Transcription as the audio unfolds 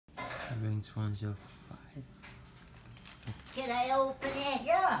Red Wings 105. Can I open it?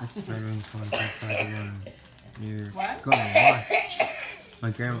 Yeah. This is Red Wings 105. You're What? going to watch my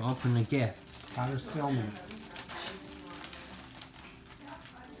grandma open a gift. Tyler's filming.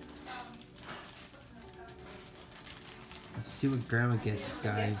 Let's see what grandma gets,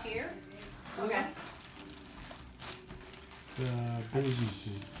 guys. Here? Okay. The baby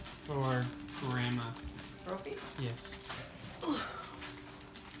seat. For grandma. Trophy? Yes.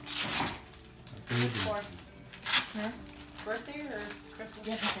 Baby For seat. her birthday or Christmas?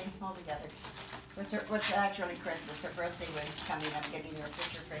 Everything all together. What's actually Christmas? Her birthday was coming. I'm getting her a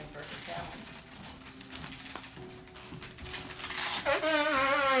picture frame for her calendar.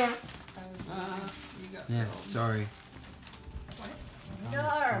 You got Yeah, girls. sorry.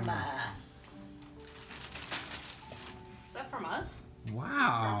 Norma. Is that from us?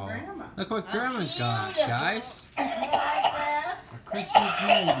 Wow. From Grandma. Look what grandma got, Beautiful. guys. Norma. A Christmas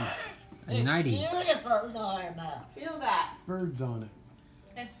lady. A nighty. Beautiful, Norma. Feel that. Birds on it.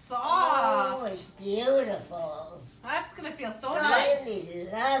 It's Oh, soft. it's beautiful. That's gonna feel so nice. Really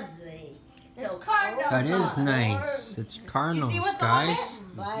lovely. There's So cardinals That is on. nice. It's cardinals, what's on guys. it?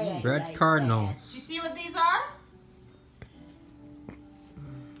 Why I Red like cardinals. Do you see what these are? that.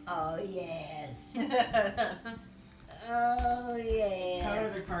 Oh, yes. They're Oh,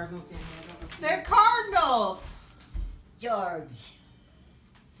 yes. the cardinals They're cardinals. George.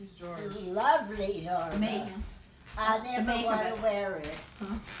 Who's George? Lovely, Norma. Make. I the never make of want it. to wear it.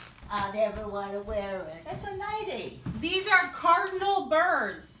 Huh? I never want to wear it. That's a nightie. These are cardinal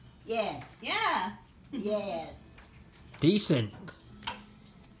birds. Yes, Yeah. yes. Decent.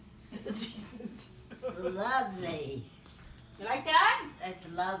 Decent. Lovely. You like that? That's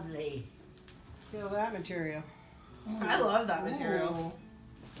lovely. Feel that material. I love that material.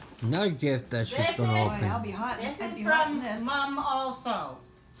 Another gift that she's This going to is- open. I'll be hot. This I'll is be hot in from this. Mom also.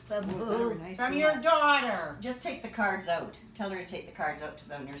 From Oh, it's who? very nice From to your watch. daughter. Just take the cards out. Tell her to take the cards out to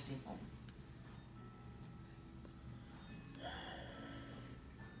the nursing home.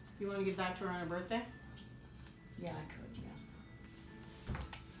 You want to give that to her on her birthday? Yeah, I could, yeah.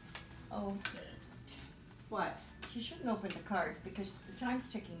 Oh, What? she shouldn't open the cards because the time's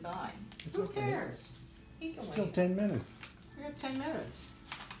ticking by. It's Who okay. cares? He can Still wait. 10 minutes. We have 10 minutes.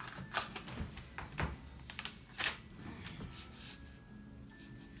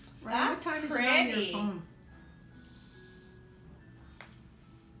 Ryan, what That's time is it on your pretty. phone?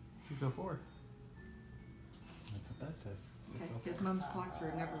 6:04. That's what that says. Okay, his mom's clocks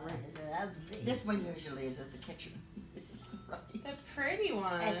are never right. Lovely. This one usually is at the kitchen. It's right. The pretty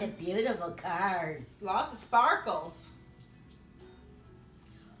one. That's a beautiful card. Lots of sparkles.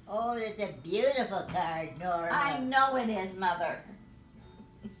 Oh, that's a beautiful card, Norma. I know it is, Mother.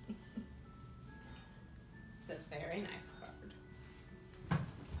 It's a very nice card.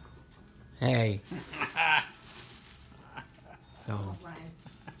 Hey. No, Ryan.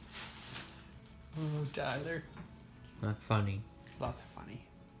 Oh, Tyler. not funny. Lots of funny.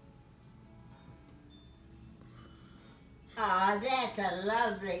 Ah, that's a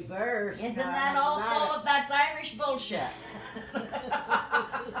lovely bird. Isn't that all full of that's Irish bullshit?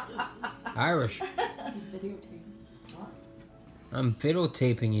 Irish. He's videotaping. I'm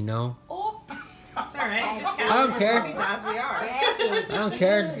videotaping, you know. Oh, it's all right. Just I don't care. Puppies as we are. I don't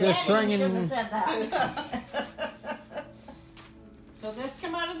care. They're swinging. said that. So this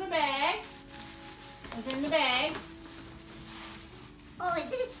come out of the bag. It's in the bag. Oh, is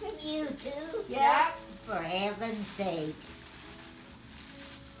this from you too? Yes. For heaven's sake.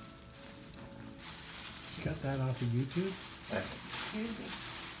 You got that off of YouTube?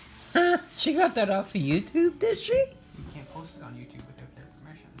 She got that off of YouTube, did she? You can't post it on YouTube without their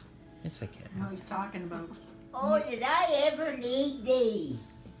permission. Yes, I What can. he's talking about. Oh, did I ever need these?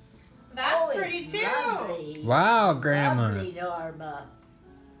 That's Oh, pretty it's too. Lovely. Wow, Grandma. Lovely, Norma.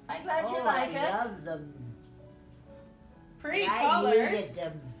 I'm glad you Oh, like I it. love them. Pretty I colors. needed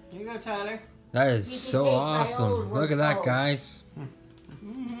them. Here you go, Tyler. That is You can so take my awesome. old one Look at that, home. guys.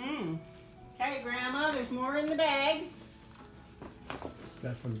 Mm-hmm. Okay, Grandma, there's more in the bag. Is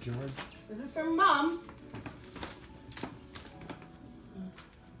that from George? This is from Mom.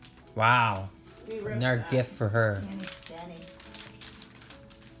 Wow. We wrote Another that. gift for her. Danny.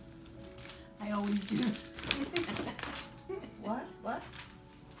 I always do. What? What?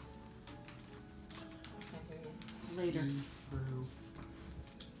 Later. Through.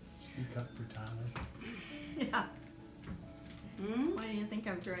 Speak up for Tyler. Yeah. Hmm? Why do you think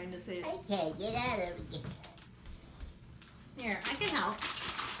I'm trying to say it? I can't get out of it. Here, I can help.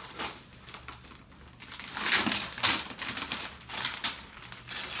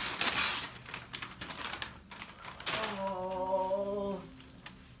 Oh.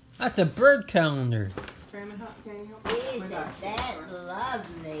 That's a bird calendar. Grandma, help, Danny, help. Isn't my God. that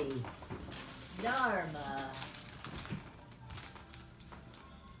lovely? Norma.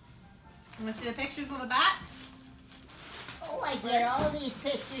 You want to see the pictures on the back? Oh, I get all these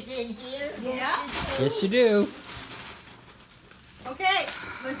pictures in here? Yeah. Yes, you do. Okay,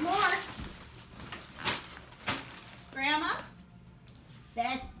 there's more. Grandma,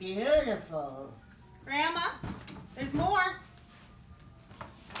 That's beautiful. Grandma, there's more.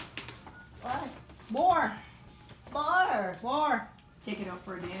 What? More. More. Take it out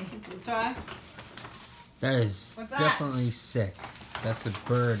for a day. Okay. That is What's that? definitely sick. That's a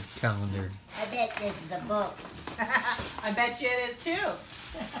bird calendar. I bet this is a book. I bet you it is too.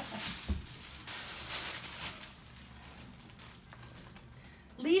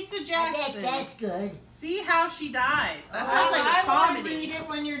 Lisa I bet Jackson. that's good. See how she dies. That Oh, sounds like a I want to comedy. read it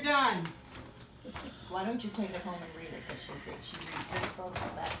when you're done. Why don't you take it home and read it? Because she reads this book,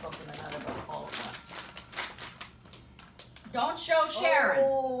 that book, and another book all at once. Don't show Sharon.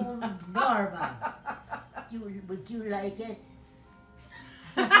 Oh, Norma. Would you like it?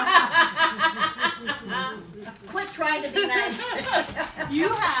 Quit trying to be nice. You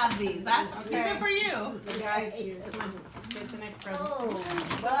have these. That's these Okay. are for you. You guys, here, come on. Get the next present. Oh,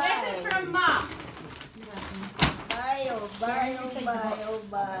 This is from Mom. my, oh, my, oh, my, oh,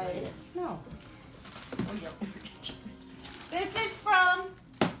 my. No. This is from.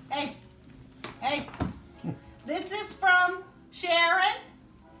 Hey. This is from Sharon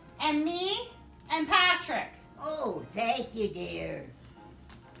and me and Patrick. Oh, thank you, dear.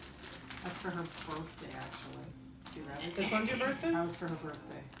 That's for her birthday, actually. Do that. This one's your birthday? That was for her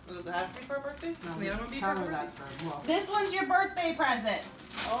birthday. Does it have to be for her birthday? No, The other one be for tell her her birthday? that's for well. This one's your birthday present.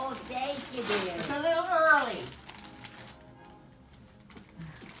 Oh, thank you, dear. It's a little early.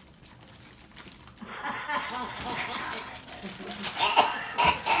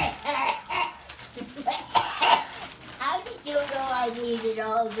 How did you know I needed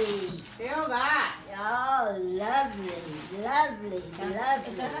all these? Feel that. Oh, lovely, lovely, Is that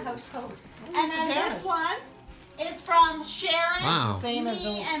a lovely. house coat? And then this one is from Sharon, Wow. Same as me, the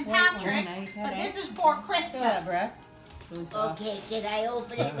and white one. Patrick. Nice, But nice. this is for Christmas. Really soft. Okay, can I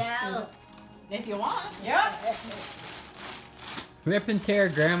open it now? If you want. Yeah. Rip and tear,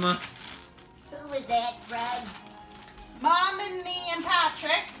 Grandma. Who was that from? Mom and me and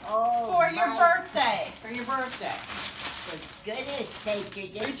Patrick Oh, for your my birthday. For your birthday. goodness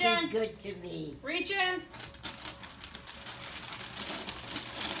sake, you're just Reach in. too good to me. Reach in.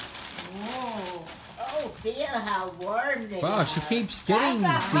 Whoa. Oh, feel how warm they Wow, are. she keeps getting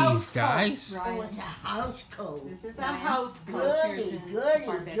That's a house these, guys. Oh, it's a house coat. This is a house coat. Goody,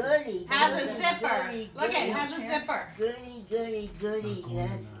 goody, goody. Has a goody, zipper. goody, Look at it. goody. Has a zipper. Goody, goody, goody.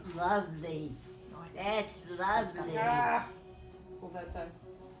 That's lovely. That's lovely. Ah. Hold that side.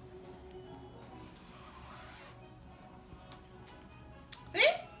 See?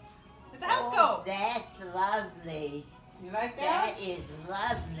 It's a house Oh, coat. that's lovely. You like that? That is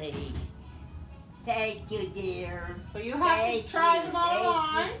lovely. Thank you, dear. So you have to try them all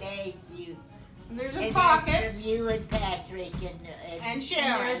on. Thank you. And there's a And pocket. that's from you and Patrick And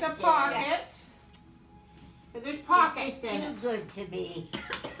Sharon. There's a Yes. pocket. So there's pockets You're in just it. too good to me.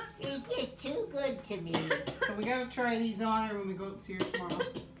 You're just too good to me. So we gotta try these on her when we go up to see her tomorrow.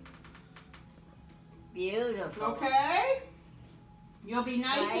 Beautiful. Okay? You'll be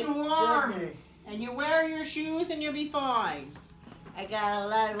nice My and warm. goodness. And you wear your shoes and you'll be fine. I got a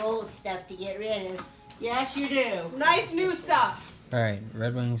lot of old stuff to get rid of. Yes, you do. Nice new stuff. Alright,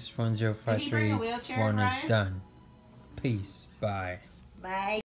 Red Wings Did he bring a 1053 wheelchair, one is Brian? done. Peace. Bye. Bye.